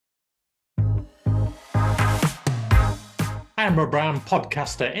I am Rob Brown,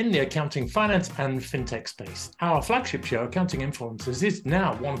 podcaster in the accounting, finance, and fintech space. Our flagship show, Accounting Influencers, is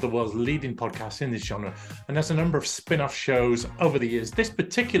now one of the world's leading podcasts in this genre and has a number of spin-off shows over the years. This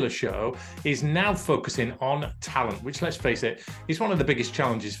particular show is now focusing on talent, which, let's face it, is one of the biggest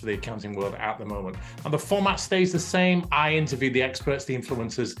challenges for the accounting world at the moment. And the format stays the same. I interview the experts, the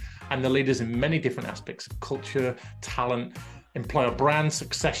influencers, and the leaders in many different aspects of culture, talent, employer brand,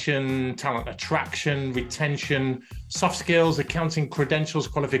 succession, talent attraction, retention, soft skills, accounting credentials,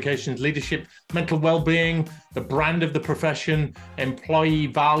 qualifications, leadership, mental well-being, the brand of the profession, employee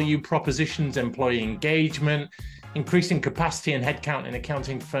value propositions, employee engagement, increasing capacity and headcount in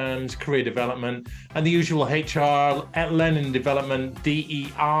accounting firms, career development, and the usual HR, learning and development,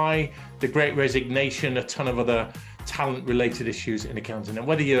 DEI, the Great Resignation, a ton of other talent-related issues in accounting. And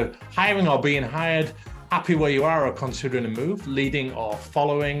whether you're hiring or being hired, happy where you are or considering a move, leading or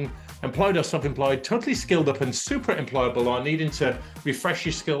following, employed or self-employed, totally skilled up and super employable, or needing to refresh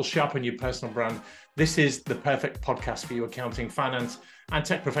your skills, sharpen your personal brand, this is the perfect podcast for you accounting, finance, and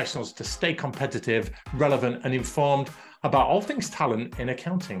tech professionals to stay competitive, relevant, and informed about all things talent in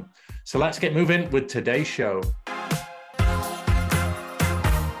accounting. So let's get moving with today's show.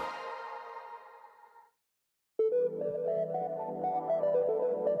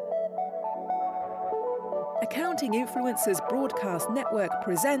 Accounting Influencers Broadcast Network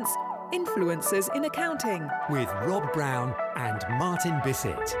presents Influencers in Accounting with Rob Brown and Martin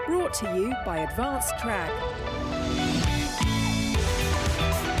Bissett. Brought to you by Advanced Track.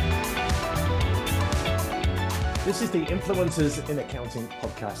 This is the Influencers in Accounting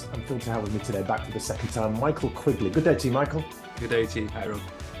podcast. I'm thrilled to have with me today, back for the second time, Michael Quigley. Good day to you, Michael. Good day to you. Hi, Rob.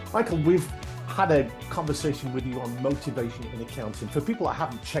 Michael, we've had a conversation with you on motivation in accounting. For people that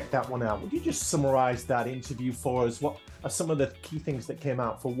haven't checked that one out, would you just summarize that interview for us? What are some of the key things that came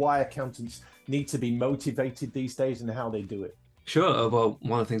out for why accountants need to be motivated these days and how they do it? Sure. Well,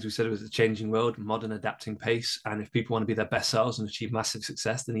 one of the things we said was a changing world, modern adapting pace. And if people want to be their best selves and achieve massive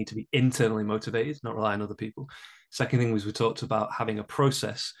success, they need to be internally motivated, not rely on other people. Second thing was we talked about having a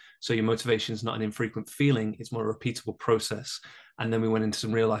process. So your motivation is not an infrequent feeling, it's more a repeatable process. And then we went into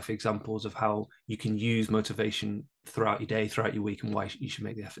some real life examples of how you can use motivation throughout your day, throughout your week, and why you should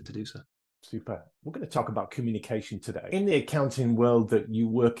make the effort to do so. Super. We're going to talk about communication today. In the accounting world that you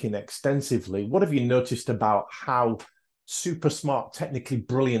work in extensively, what have you noticed about how super smart, technically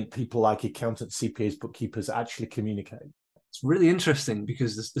brilliant people like accountants, CPAs, bookkeepers actually communicate? It's really interesting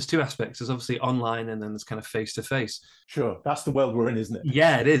because there's two aspects. There's obviously online and then there's kind of face-to-face. Sure. That's the world we're in, isn't it?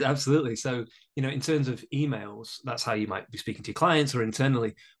 Yeah, it is. Absolutely. So, in terms of emails, that's how you might be speaking to your clients or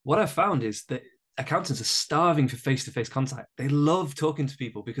internally. What I've found is that accountants are starving for face-to-face contact. They love talking to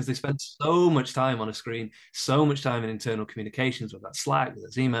people because they spend so much time on a screen, so much time in internal communications, whether that's Slack, whether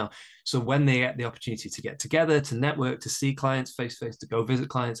that's email. So when they get the opportunity to get together, to network, to see clients face-to-face, to go visit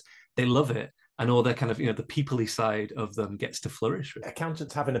clients, they love it. And all their kind of, the people-y side of them gets to flourish.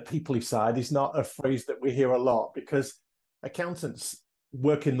 Accountants having a people-y side is not a phrase that we hear a lot because accountants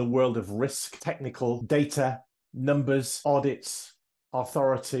work in the world of risk, technical data, numbers, audits,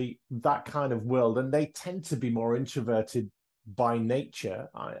 authority, that kind of world. And they tend to be more introverted by nature.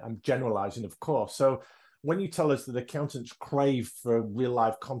 I'm generalizing, of course. So when you tell us that accountants crave for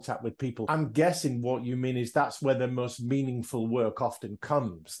real-life contact with people, I'm guessing what you mean is that's where the most meaningful work often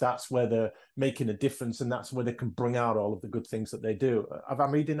comes. That's where they're making a difference, and that's where they can bring out all of the good things that they do. Have I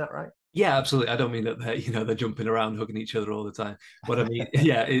reading that right? Yeah, absolutely. I don't mean that they're jumping around, hugging each other all the time. What I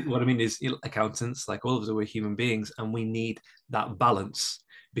mean, what I mean is accountants, like all of us, we're human beings, and we need that balance.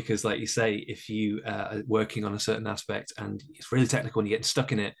 Because, like you say, if you are working on a certain aspect and it's really technical and you're getting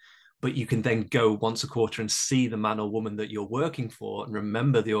stuck in it, but you can then go once a quarter and see the man or woman that you're working for and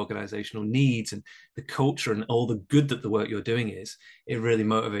remember the organizational needs and the culture and all the good that the work you're doing is, it really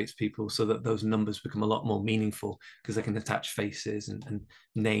motivates people so that those numbers become a lot more meaningful because they can attach faces and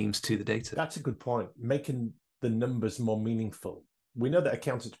names to the data. That's a good point, making the numbers more meaningful. We know that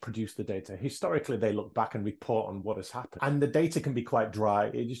accountants produce the data. Historically, they look back and report on what has happened. And the data can be quite dry.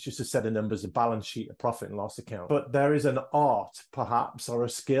 It is just a set of numbers, a balance sheet, a profit and loss account. But there is an art, perhaps, or a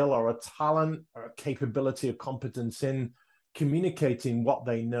skill or a talent or a capability or competence in communicating what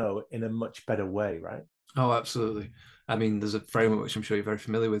they know in a much better way, right? Oh, absolutely. I mean, there's a framework which I'm sure you're very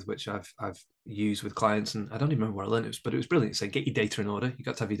familiar with, which I've used with clients, and I don't even remember where I learned it, but it was brilliant. So get your data in order. You've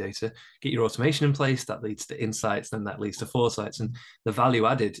got to have your data, get your automation in place. That leads to insights, then that leads to foresights. And the value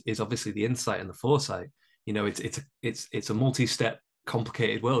added is obviously the insight and the foresight. It's a multi-step,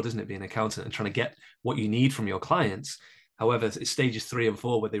 complicated world, isn't it, being an accountant and trying to get what you need from your clients. However, it's stages 3 and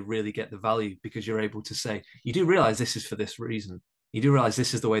 4 where they really get the value because you're able to say, you do realize this is for this reason. You do realize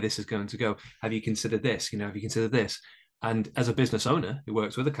this is the way this is going to go. Have you considered this? Have you considered this? And as a business owner who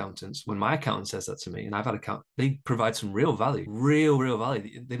works with accountants, when my accountant says that to me, and I've had they provide some real value, real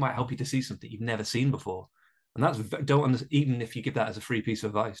value. They might help you to see something you've never seen before. And that's even if you give that as a free piece of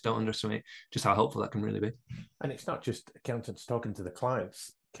advice, don't underestimate just how helpful that can really be. And it's not just accountants talking to the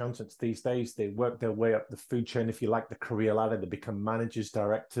clients. Accountants these days, they work their way up the food chain, if you like, the career ladder. They become managers,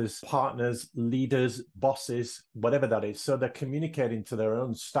 directors, partners, leaders, bosses, whatever that is. So they're communicating to their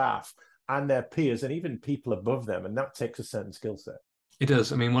own staff and their peers and even people above them. And that takes a certain skill set. It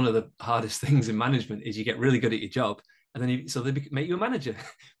does. I mean, one of the hardest things in management is you get really good at your job, and then they make you a manager,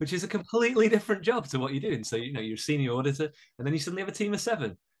 which is a completely different job to what you're doing. So, you're a senior auditor, and then you suddenly have a team of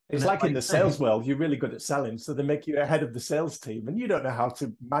 7. It's like in the sales world, you're really good at selling, so they make you ahead of the sales team, and you don't know how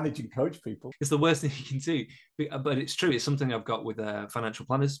to manage and coach people. It's the worst thing you can do, but it's true. It's something I've got with financial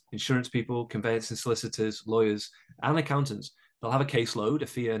planners, insurance people, conveyancing solicitors, lawyers, and accountants. They'll have a caseload, a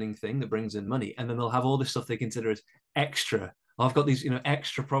fee-earning thing that brings in money, and then they'll have all this stuff they consider as extra. I've got these,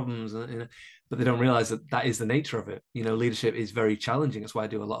 extra problems, but they don't realize that is the nature of it. Leadership is very challenging. That's why I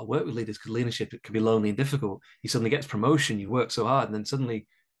do a lot of work with leaders, because leadership, it can be lonely and difficult. You suddenly get promotion, you work so hard, and then suddenly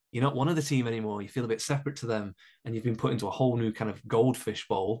you're not one of the team anymore. You feel a bit separate to them, and you've been put into a whole new kind of goldfish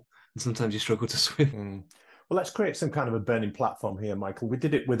bowl, and sometimes you struggle to swim. Well, let's create some kind of a burning platform here, Michael. We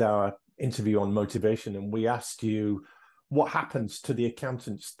did it with our interview on motivation, and we asked you what happens to the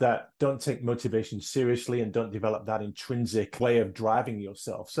accountants that don't take motivation seriously and don't develop that intrinsic way of driving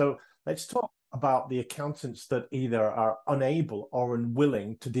yourself. So let's talk about the accountants that either are unable or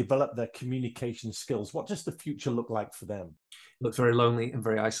unwilling to develop their communication skills. What does the future look like for them? It looks very lonely and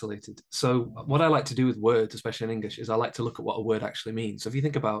very isolated. So what I like to do with words, especially in English, is I like to look at what a word actually means. So if you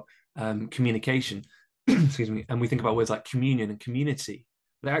think about communication, excuse me, and we think about words like communion and community,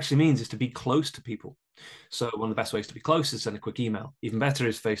 what it actually means is to be close to people. So one of the best ways to be close is send a quick email. Even better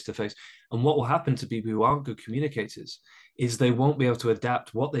is face-to-face. And what will happen to people who aren't good communicators is they won't be able to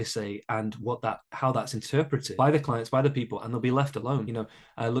adapt what they say and how that's interpreted by the clients, by the people, and they'll be left alone.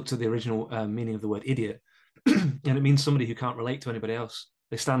 I looked at the original meaning of the word idiot, and it means somebody who can't relate to anybody else.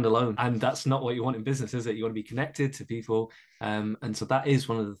 They stand alone, and that's not what you want in business, is it? You want to be connected to people, and so that is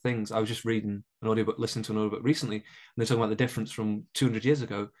one of the things. I was just listening to an audiobook recently, and they're talking about the difference from 200 years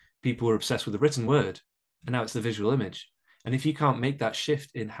ago. People were obsessed with the written word, and now it's the visual image. And if you can't make that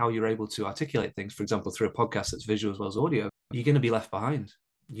shift in how you're able to articulate things, for example, through a podcast that's visual as well as audio, you're going to be left behind.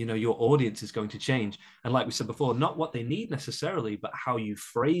 Your audience is going to change. And like we said before, not what they need necessarily, but how you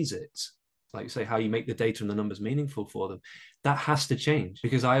phrase it. Like you say, how you make the data and the numbers meaningful for them. That has to change,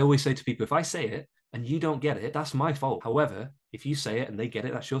 because I always say to people, if I say it and you don't get it, that's my fault. However, if you say it and they get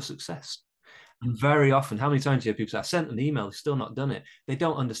it, that's your success. And very often, how many times do you have people say, I sent an email, they've still not done it. They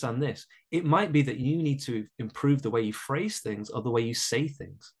don't understand this. It might be that you need to improve the way you phrase things or the way you say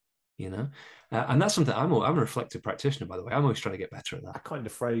things, and that's something I'm a reflective practitioner, by the way. I'm always trying to get better at that. I coined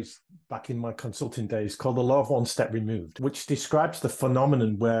a phrase back in my consulting days called the law of one step removed, which describes the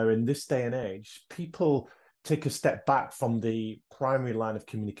phenomenon where in this day and age, people take a step back from the primary line of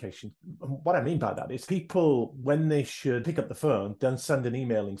communication. What I mean by that is people, when they should pick up the phone, then send an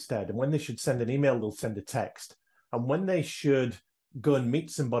email instead. And when they should send an email, they'll send a text. And when they should go and meet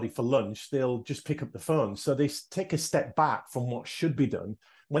somebody for lunch, they'll just pick up the phone. So they take a step back from what should be done.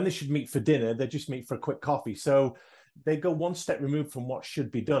 When they should meet for dinner, they just meet for a quick coffee. So they go one step removed from what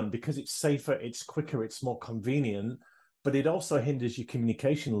should be done because it's safer, it's quicker, it's more convenient, but it also hinders your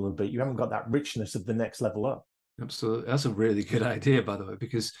communication a little bit. You haven't got that richness of the next level up. Absolutely. That's a really good idea, by the way,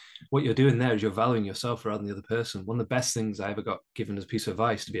 because what you're doing there is you're valuing yourself rather than the other person. One of the best things I ever got given as a piece of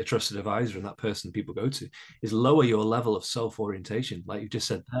advice to be a trusted advisor and that person people go to is lower your level of self-orientation. Like you just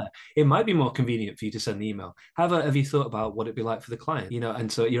said there, it might be more convenient for you to send an email. Have you thought about what it'd be like for the client?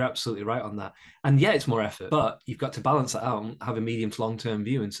 And so you're absolutely right on that. And yeah, it's more effort, but you've got to balance that out and have a medium to long-term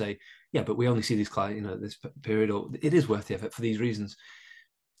view and say, yeah, but we only see these clients, this period, or it is worth the effort for these reasons.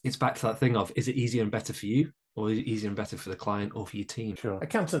 It's back to that thing of, is it easier and better for you? Or easier and better for the client or for your team? Sure.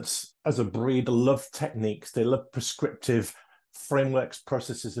 Accountants as a breed love techniques. They love prescriptive frameworks,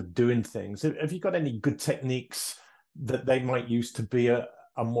 processes of doing things. Have you got any good techniques that they might use to be a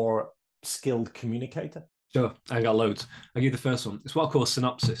more skilled communicator? Sure, I got loads. I'll give you the first one. It's what I call a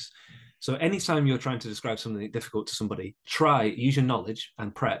synopsis. So anytime you're trying to describe something difficult to somebody, use your knowledge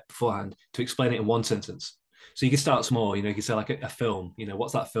and prep beforehand to explain it in one sentence. So you can start small, you can say like a film,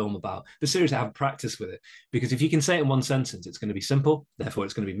 what's that film about? But seriously, have practice with it. Because if you can say it in one sentence, it's going to be simple, therefore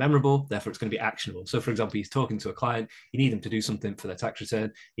it's going to be memorable, therefore it's going to be actionable. So for example, he's talking to a client, you need them to do something for their tax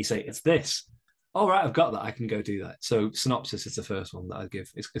return. You say, it's this. all right, I've got that. I can go do that. So synopsis is the first one that I'd give.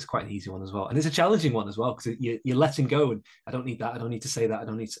 It's quite an easy one as well. And it's a challenging one as well, because you're letting go and I don't need that. I don't need to say that. I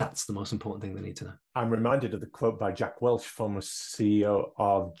don't need to. That's the most important thing they need to know. I'm reminded of the quote by Jack Welch, former CEO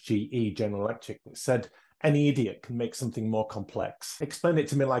of GE, General Electric, that said, any idiot can make something more complex. Explain it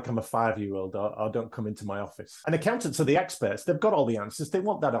to me like I'm a 5-year-old, or don't come into my office. And accountants are the experts. They've got all the answers. They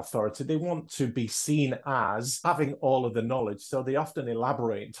want that authority. They want to be seen as having all of the knowledge. So they often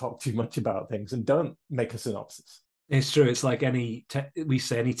elaborate and talk too much about things and don't make a synopsis. It's true. It's like we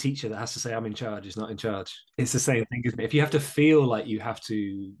say any teacher that has to say I'm in charge is not in charge. It's the same thing, isn't it? If you have to feel like you have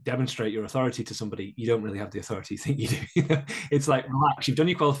to demonstrate your authority to somebody, you don't really have the authority you think you do. It's like, relax. You've done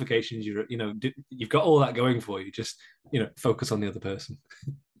your qualifications. You've got all that going for you. Just focus on the other person.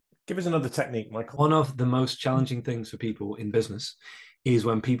 Give us another technique, Michael. One of the most challenging things for people in business is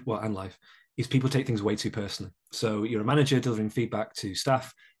when people, and life, is people take things way too personally. So you're a manager delivering feedback to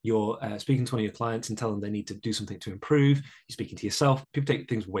staff. You're speaking to one of your clients and telling them they need to do something to improve. You're speaking to yourself. People take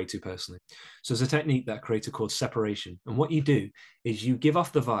things way too personally. So there's a technique that I created called separation. And what you do is you give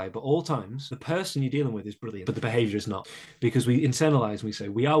off the vibe at all times. The person you're dealing with is brilliant, but the behavior is not. Because we internalize and we say,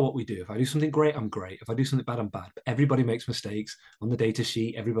 we are what we do. If I do something great, I'm great. If I do something bad, I'm bad. But everybody makes mistakes on the data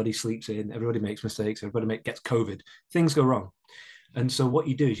sheet. Everybody sleeps in. Everybody makes mistakes. Everybody gets COVID. Things go wrong. And so what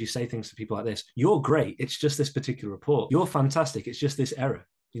you do is you say things to people like this. You're great. It's just this particular report. You're fantastic. It's just this error.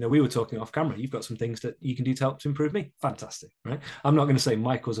 We were talking off camera. You've got some things that you can do to help to improve me. Fantastic, right? I'm not going to say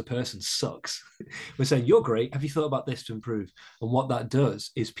Michael as a person sucks. We're saying you're great. Have you thought about this to improve? And what that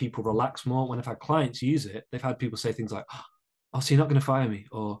does is people relax more. When I've had clients use it, they've had people say things like, oh, so you're not going to fire me?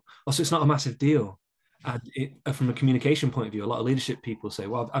 Or, oh, so it's not a massive deal. And from a communication point of view, a lot of leadership people say,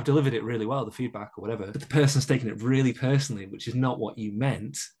 well, I've delivered it really well, the feedback or whatever, but the person's taking it really personally, which is not what you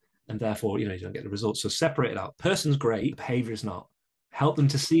meant. And therefore, you don't get the results. So separate it out. Person's great, behavior is not. Help them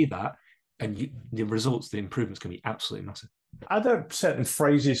to see that. And the results, the improvements can be absolutely massive. Are there certain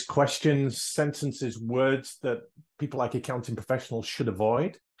phrases, questions, sentences, words that people like accounting professionals should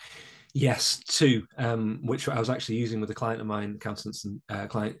avoid? Yes, two, which I was actually using with a client of mine, accountants and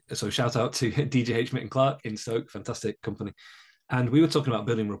client. So shout out to DJH Mitt and Clark in Stoke, fantastic company. And we were talking about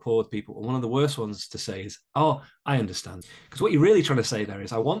building rapport with people. And one of the worst ones to say is, oh, I understand. Because what you're really trying to say there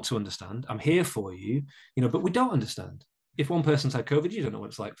is, I want to understand. I'm here for you, but we don't understand. If one person's had COVID, you don't know what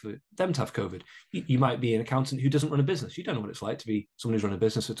it's like for them to have COVID. You might be an accountant who doesn't run a business. You don't know what it's like to be someone who's run a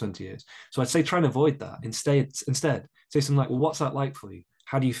business for 20 years. So I'd say try and avoid that. Instead, say something like, well, what's that like for you?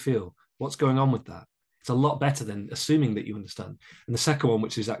 How do you feel? What's going on with that? It's a lot better than assuming that you understand. And the second one,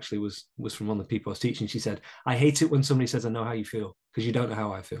 which is actually was from one of the people I was teaching, she said, I hate it when somebody says, I know how you feel, because you don't know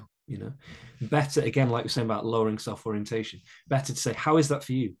how I feel. Better, again, like we're saying about lowering self-orientation, better to say, how is that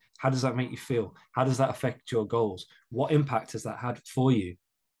for you? How does that make you feel? How does that affect your goals? What impact has that had for you?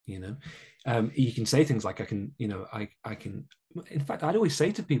 You can say things like, I can, in fact, I'd always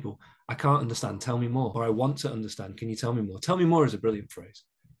say to people, I can't understand, tell me more, or I want to understand, can you tell me more? Tell me more is a brilliant phrase.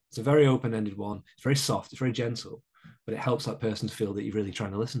 It's a very open-ended one. It's very soft, it's very gentle, but it helps that person to feel that you're really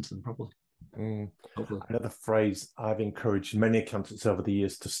trying to listen to them properly. Another phrase I've encouraged many accountants over the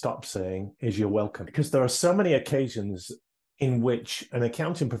years to stop saying is you're welcome, because there are so many occasions in which an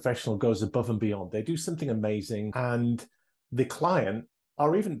accounting professional goes above and beyond. They do something amazing and the client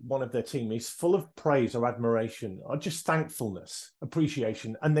or even one of their team is full of praise or admiration or just thankfulness,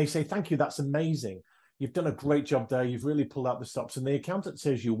 appreciation, and they say, thank you, that's amazing. You've done a great job there. You've really pulled out the stops. And the accountant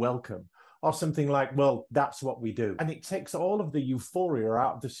says you're welcome. Or something like, well, that's what we do. And it takes all of the euphoria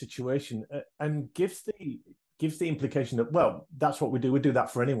out of the situation and gives the implication that, well, that's what we do. We do that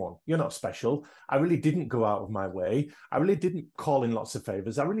for anyone. You're not special. I really didn't go out of my way. I really didn't call in lots of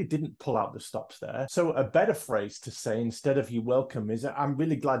favors. I really didn't pull out the stops there. So a better phrase to say instead of you welcome is, I'm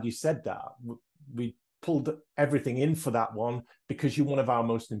really glad you said that. We pulled everything in for that one because you're one of our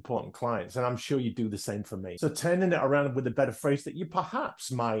most important clients. And I'm sure you do the same for me. So turning it around with a better phrase that you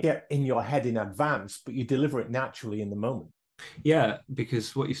perhaps might get in your head in advance, but you deliver it naturally in the moment. Yeah,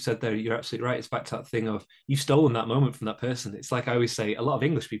 because what you've said there, you're absolutely right. It's back to that thing of you've stolen that moment from that person. It's like I always say, a lot of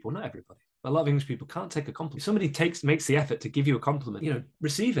English people, not everybody, but a lot of English people can't take a compliment. If somebody makes the effort to give you a compliment,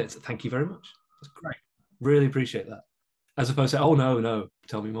 receive it. Thank you very much. That's great. Really appreciate that. As opposed to, oh, no,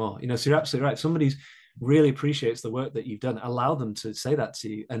 tell me more. So you're absolutely right. Somebody's really appreciates the work that you've done. Allow them to say that to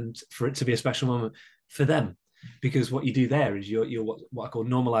you and for it to be a special moment for them. Because what you do there is you're what I call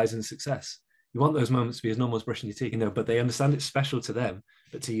normalizing success. You want those moments to be as normal as brushing your teeth, but they understand it's special to them.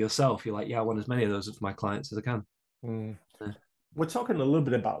 But to yourself, you're like, yeah, I want as many of those of my clients as I can. Yeah. We're talking a little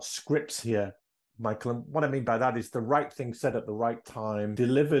bit about scripts here, Michael. And what I mean by that is the right thing said at the right time,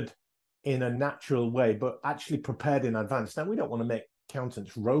 delivered in a natural way, but actually prepared in advance. Now, we don't want to make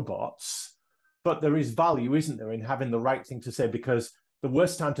accountants robots, But there is value, isn't there, in having the right thing to say, because the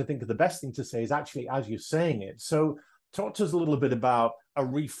worst time to think of the best thing to say is actually as you're saying it. So talk to us a little bit about a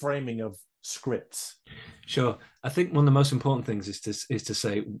reframing of scripts. Sure. I think one of the most important things is to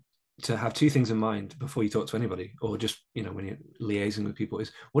say, to have two things in mind before you talk to anybody, or just, when you're liaising with people,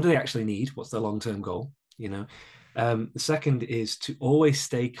 is what do they actually need? What's their long-term goal? The second is to always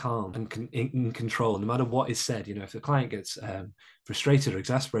stay calm and in control, no matter what is said. If the client gets frustrated or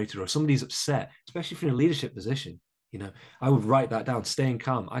exasperated, or somebody's upset, especially if you're in a leadership position, I would write that down, staying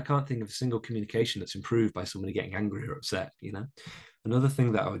calm. I can't think of a single communication that's improved by somebody getting angry or upset. Another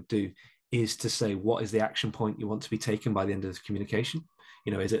thing that I would do is to say, what is the action point you want to be taken by the end of the communication?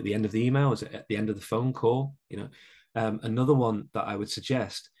 Is it at the end of the email? Is it at the end of the phone call? Another one that I would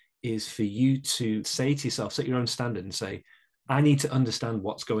suggest is for you to say to yourself, set your own standard and say, I need to understand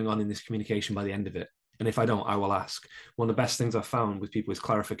what's going on in this communication by the end of it. And if I don't, I will ask. One of the best things I've found with people is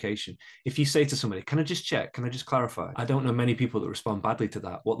clarification. If you say to somebody, can I just check? Can I just clarify? I don't know many people that respond badly to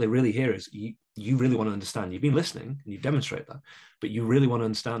that. What they really hear is, you really want to understand. You've been listening and you demonstrate that, but you really want to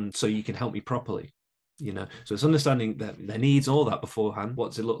understand so you can help me properly. So it's understanding that their needs, all that beforehand. What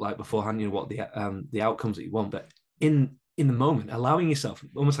does it look like beforehand? What the outcomes that you want. But in the moment, allowing yourself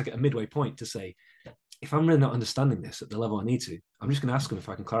almost like at a midway point to say, if I'm really not understanding this at the level I need to, I'm just going to ask them if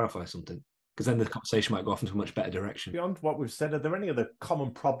I can clarify something, because then the conversation might go off into a much better direction. Beyond what we've said, are there any other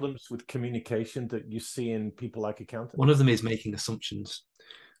common problems with communication that you see in people like accountants? One of them is making assumptions.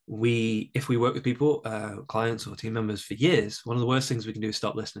 If we work with people, clients or team members for years, one of the worst things we can do is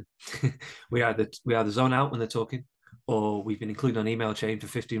stop listening. we either zone out when they're talking, or we've been included on email chain for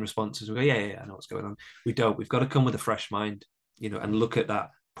 15 responses. We go, yeah, I know what's going on. We don't. We've got to come with a fresh mind, and look at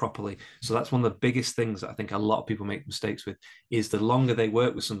that properly. So that's one of the biggest things that I think a lot of people make mistakes with, is the longer they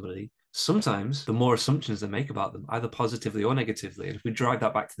work with somebody, sometimes the more assumptions they make about them, either positively or negatively. And if we drag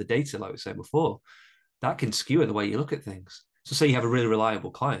that back to the data, like we said before, that can skew the way you look at things. So say you have a really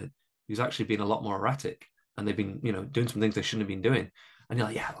reliable client who's actually been a lot more erratic, and they've been, doing some things they shouldn't have been doing. And you're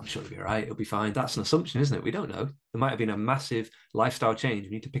like, yeah, I'm sure it'll be all right. It'll be fine. That's an assumption, isn't it? We don't know. There might have been a massive lifestyle change. We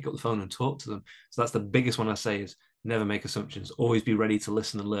need to pick up the phone and talk to them. So that's the biggest one I say, is never make assumptions. Always be ready to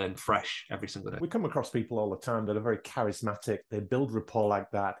listen and learn fresh every single day. We come across people all the time that are very charismatic. They build rapport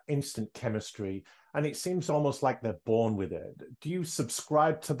like that, instant chemistry. And it seems almost like they're born with it. Do you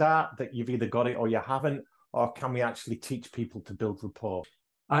subscribe to that you've either got it or you haven't? Or can we actually teach people to build rapport?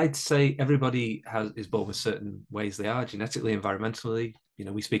 I'd say everybody is born with certain ways they are, genetically, environmentally.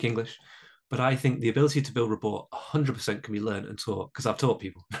 We speak English, but I think the ability to build rapport 100% can be learned and taught, because I've taught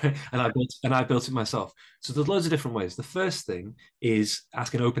people, right? and I built it myself. So there's loads of different ways. The first thing is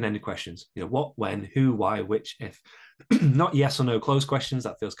asking open-ended questions. What, when, who, why, which, if. Not yes or no closed questions.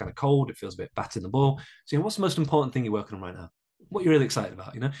 That feels kind of cold. It feels a bit batting the ball. So what's the most important thing you're working on right now? What you're really excited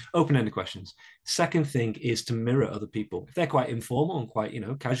about, open-ended questions. Second thing is to mirror other people. If they're quite informal and quite,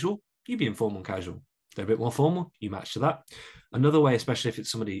 casual, you be informal and casual. If they're a bit more formal, you match to that. Another way, especially if it's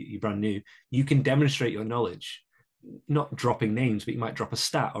somebody you're brand new, you can demonstrate your knowledge, not dropping names, but you might drop a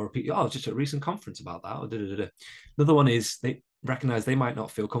stat or repeat, just a recent conference about that, or da-da-da-da. Another one is they recognize they might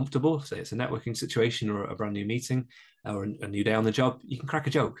not feel comfortable. Say it's a networking situation or a brand new meeting or a new day on the job. You can crack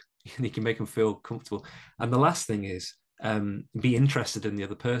a joke. You can make them feel comfortable. And the last thing is, be interested in the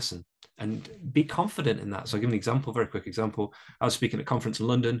other person and be confident in that. So I'll give an example, very quick example. I was speaking at a conference in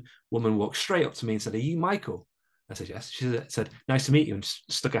London. A woman walked straight up to me and said, "Are you Michael?" I said, "Yes." She said, "Nice to meet you," and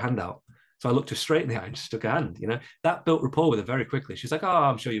stuck her hand out. So I looked her straight in the eye and just stuck her hand. That built rapport with her very quickly. She's like, "Oh,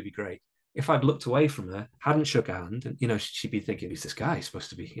 I'm sure you'll be great." If I'd looked away from her, hadn't shook her hand, and she'd be thinking, "Who's this guy? He's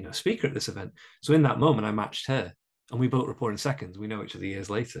supposed to be, a speaker at this event." So in that moment, I matched her, and we built rapport in seconds. We know each other years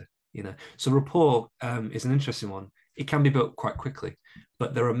later. So rapport is an interesting one. It can be built quite quickly,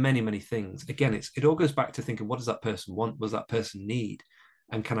 but there are many, many things. Again, it all goes back to thinking, what does that person want? What does that person need?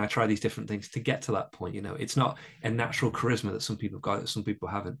 And can I try these different things to get to that point? It's not a natural charisma that some people have got, that some people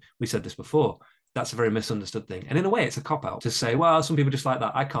haven't. We said this before. That's a very misunderstood thing. And in a way, it's a cop-out to say, well, some people just like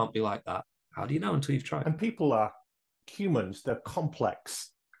that. I can't be like that. How do you know until you've tried? And people are humans. They're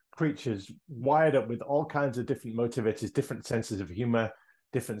complex creatures wired up with all kinds of different motivators, different senses of humor,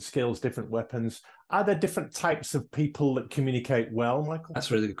 different skills, different weapons. Are there different types of people that communicate well, Michael? That's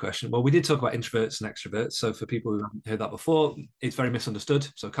a really good question. Well, we did talk about introverts and extroverts. So for people who haven't heard that before, it's very misunderstood.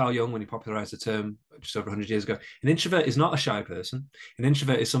 So Carl Jung, when he popularized the term just over 100 years ago, an introvert is not a shy person. An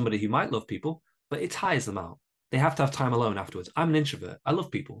introvert is somebody who might love people, but it tires them out. They have to have time alone afterwards. I'm an introvert. I love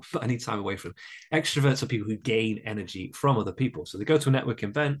people, but I need time away from them. Extroverts are people who gain energy from other people. So they go to a networking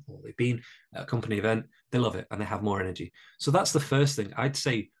event or they've been at a company event, they love it and they have more energy. So that's the first thing. I'd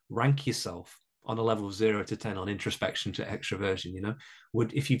say rank yourself on a level of 0 to 10 on introspection to extroversion?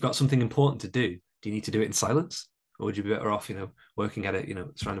 If you've got something important to do you need to do it in silence, or would you be better off, working at it,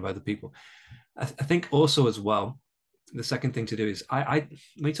 surrounded by other people? I think also as well, the second thing to do is when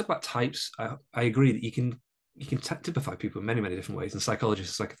you talk about types, I agree that you can typify people in many, many different ways. And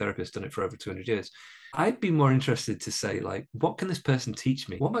psychologists and psychotherapists done it for over 200 years. I'd be more interested to say, like, what can this person teach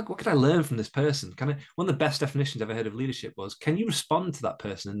me? What can I learn from this person? One of the best definitions I've ever heard of leadership was, can you respond to that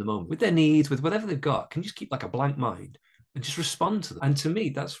person in the moment with their needs, with whatever they've got? Can you just keep like a blank mind and just respond to them? And to me,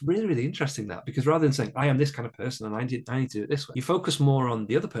 that's really, really interesting, that, because rather than saying, I am this kind of person and I need to do it this way, you focus more on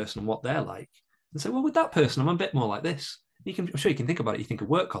the other person and what they're like and say, well, with that person, I'm a bit more like this. I'm sure you can think about it. You think of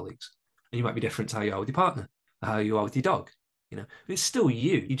work colleagues, and you might be different to how you are with your partner, how you are with your dog. But it's still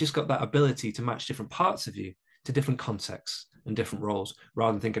you. You just got that ability to match different parts of you to different contexts and different roles,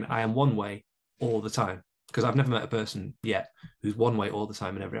 rather than thinking I am one way all the time. Because I've never met a person yet who's one way all the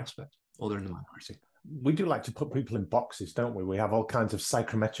time in every aspect, or they're in the minority. We do like to put people in boxes, don't we? We have all kinds of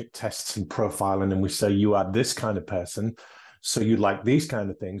psychometric tests and profiling, and we say you are this kind of person, so you like these kind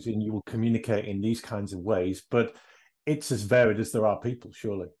of things, and you will communicate in these kinds of ways. But it's as varied as there are people,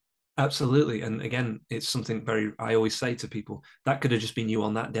 surely. Absolutely. And again, it's something I always say to people, that could have just been you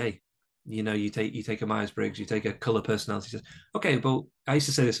on that day. You take a Myers-Briggs, you take a color personality test. Okay, but I used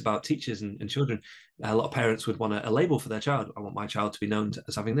to say this about teachers and children. A lot of parents would want a label for their child. I want my child to be known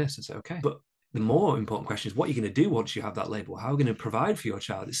as having this. And say, okay. But the more important question is, what are you going to do once you have that label? How are you going to provide for your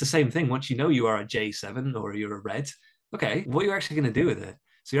child? It's the same thing. Once you are a J7 or you're a red, okay, what are you actually going to do with it?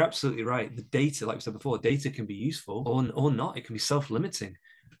 So you're absolutely right. The data, like we said before, data can be useful or not. It can be self-limiting.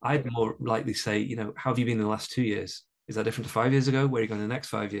 I'd more likely say, how have you been in the last 2 years? Is that different to 5 years ago? Where are you going in the next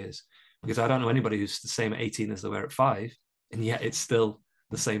 5 years? Because I don't know anybody who's the same at 18 as they were at 5, and yet it's still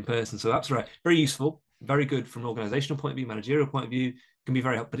the same person. So that's right. Very useful, very good from an organizational point of view, managerial point of view, can be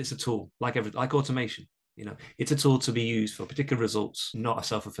very helpful, but it's a tool, like automation. It's a tool to be used for particular results, not a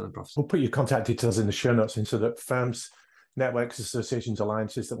self-fulfilling prophecy. We'll put your contact details in the show notes so that firms, networks, associations,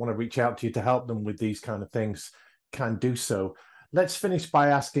 alliances that want to reach out to you to help them with these kind of things can do so. Let's finish by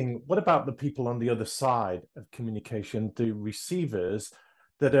asking, what about the people on the other side of communication, the receivers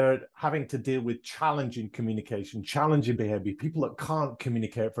that are having to deal with challenging communication, challenging behavior, people that can't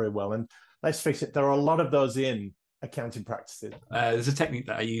communicate very well? And let's face it, there are a lot of those in accounting practices. There's a technique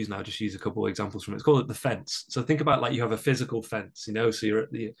that I use now, just use a couple of examples from it. It's called the fence. So think about like you have a physical fence, so you're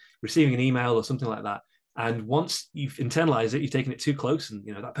receiving an email or something like that. And once you've internalized it, you've taken it too close and,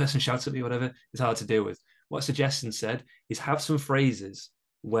 that person shouts at me, whatever, it's hard to deal with. What suggestion said is have some phrases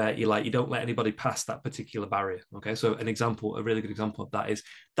where you don't let anybody pass that particular barrier. Okay. So a really good example of that is,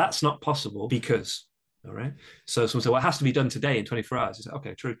 that's not possible because, all right. So someone said, well, it has to be done today in 24 hours. You say,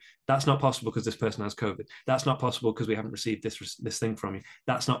 okay, true. That's not possible because this person has COVID. That's not possible because we haven't received this thing from you.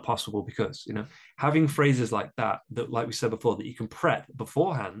 That's not possible because, having phrases like that, like we said before, that you can prep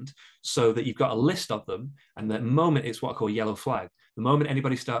beforehand so that you've got a list of them. And the moment it's what I call yellow flag, the moment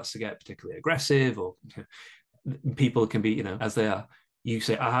anybody starts to get particularly aggressive or people can be, as they are, you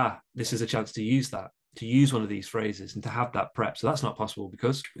say, aha, this is a chance to use that, to use one of these phrases and to have that prep. So that's not possible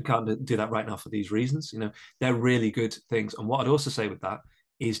because we can't do that right now for these reasons. They're really good things. And what I'd also say with that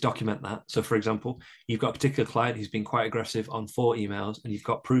is document that. So for example, you've got a particular client who's been quite aggressive on 4 emails and you've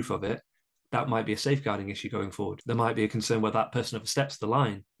got proof of it. That might be a safeguarding issue going forward. There might be a concern where that person oversteps the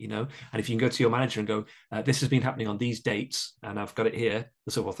line, and if you can go to your manager and go, this has been happening on these dates and I've got it here.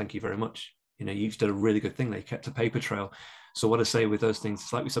 They'll say, well, thank you very much. You've done a really good thing. They kept a paper trail. So what I say with those things,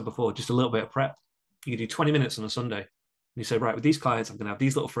 it's like we said before, just a little bit of prep. You do 20 minutes on a Sunday. And you say, right, with these clients, I'm going to have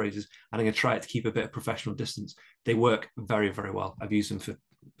these little phrases and I'm going to try it to keep a bit of professional distance. They work very, very well. I've used them for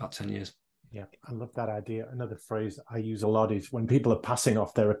about 10 years. Yeah, I love that idea. Another phrase I use a lot is when people are passing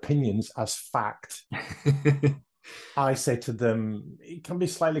off their opinions as fact. I say to them, it can be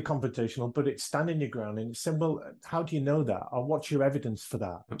slightly confrontational, but it's standing your ground and it's saying, well, how do you know that? Or what's your evidence for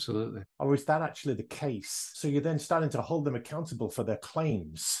that? Absolutely. Or is that actually the case? So you're then starting to hold them accountable for their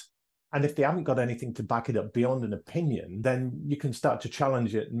claims. And if they haven't got anything to back it up beyond an opinion, then you can start to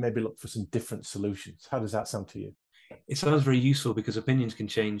challenge it and maybe look for some different solutions. How does that sound to you? It sounds very useful because opinions can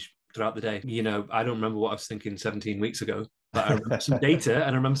change throughout the day. I don't remember what I was thinking 17 weeks ago, but I remember some data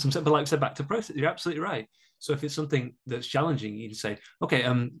and I remember some, but like I said, back to process, you're absolutely right. So if it's something that's challenging, you can say, okay,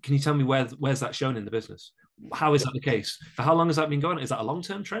 can you tell me where's that shown in the business? How is that the case? For how long has that been going? Is that a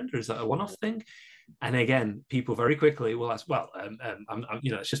long-term trend or is that a one-off thing? And again, people very quickly will ask, well,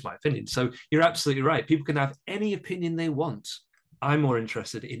 it's just my opinion. So you're absolutely right. People can have any opinion they want. I'm more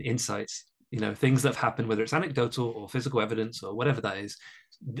interested in insights, things that have happened, whether it's anecdotal or physical evidence or whatever that is.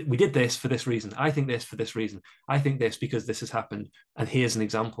 We did this for this reason. I think this for this reason. I think this because this has happened. And here's an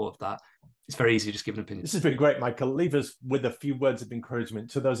example of that. it's very easy to just give an opinion. This has been great, Michael. Leave us with a few words of encouragement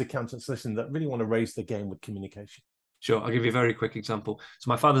to those accountants listening that really want to raise the game with communication. Sure, I'll give you a very quick example. So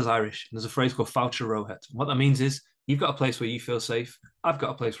my father's Irish, and there's a phrase called fáilte róhat. What that means is, you've got a place where you feel safe. I've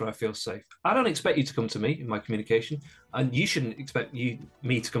got a place where I feel safe. I don't expect you to come to me in my communication, and you shouldn't expect me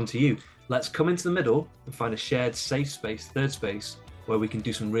to come to you. Let's come into the middle and find a shared safe space, third space, where we can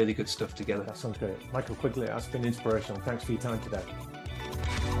do some really good stuff together. That sounds great. Michael Quigley, that's been inspirational. Thanks for your time today.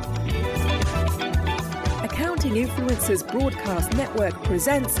 Accounting Influencers Broadcast Network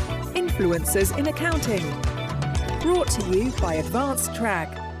presents Influencers in Accounting. Brought to you by Advanced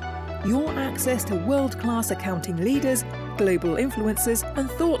Track. Your access to world-class accounting leaders, global influencers and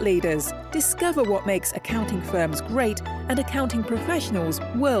thought leaders. Discover what makes accounting firms great and accounting professionals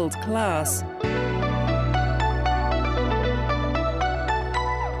world-class.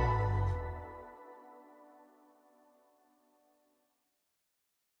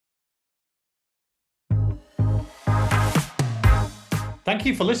 Thank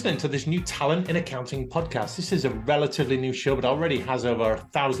you for listening to this new Talent in Accounting podcast. This is a relatively new show, but already has over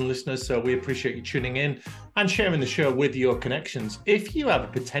 1,000 listeners. So we appreciate you tuning in and sharing the show with your connections. If you have a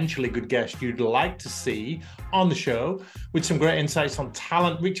potentially good guest you'd like to see on the show with some great insights on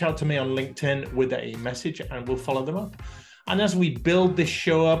talent, reach out to me on LinkedIn with a message and we'll follow them up. And as we build this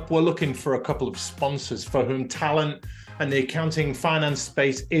show up, we're looking for a couple of sponsors for whom talent and the accounting finance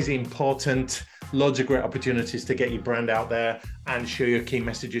space is important. Loads of great opportunities to get your brand out there and share your key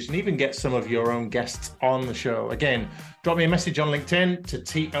messages and even get some of your own guests on the show. Again, drop me a message on LinkedIn to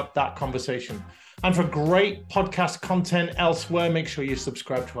tee up that conversation. And for great podcast content elsewhere, make sure you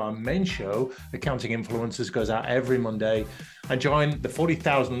subscribe to our main show. Accounting Influencers goes out every Monday. And join the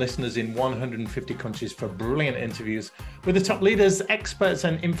 40,000 listeners in 150 countries for brilliant interviews with the top leaders, experts,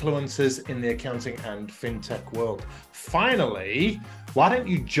 and influencers in the accounting and fintech world. Finally, why don't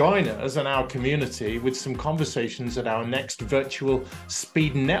you join us and our community with some conversations at our next virtual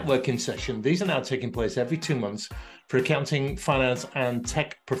speed networking session? These are now taking place every 2 months for accounting, finance, and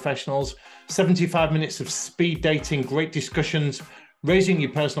tech professionals. 75 minutes of speed dating, great discussions, raising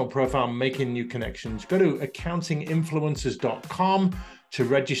your personal profile, making new connections. Go to accountinginfluencers.com to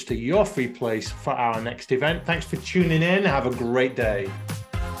register your free place for our next event. Thanks for tuning in. Have a great day.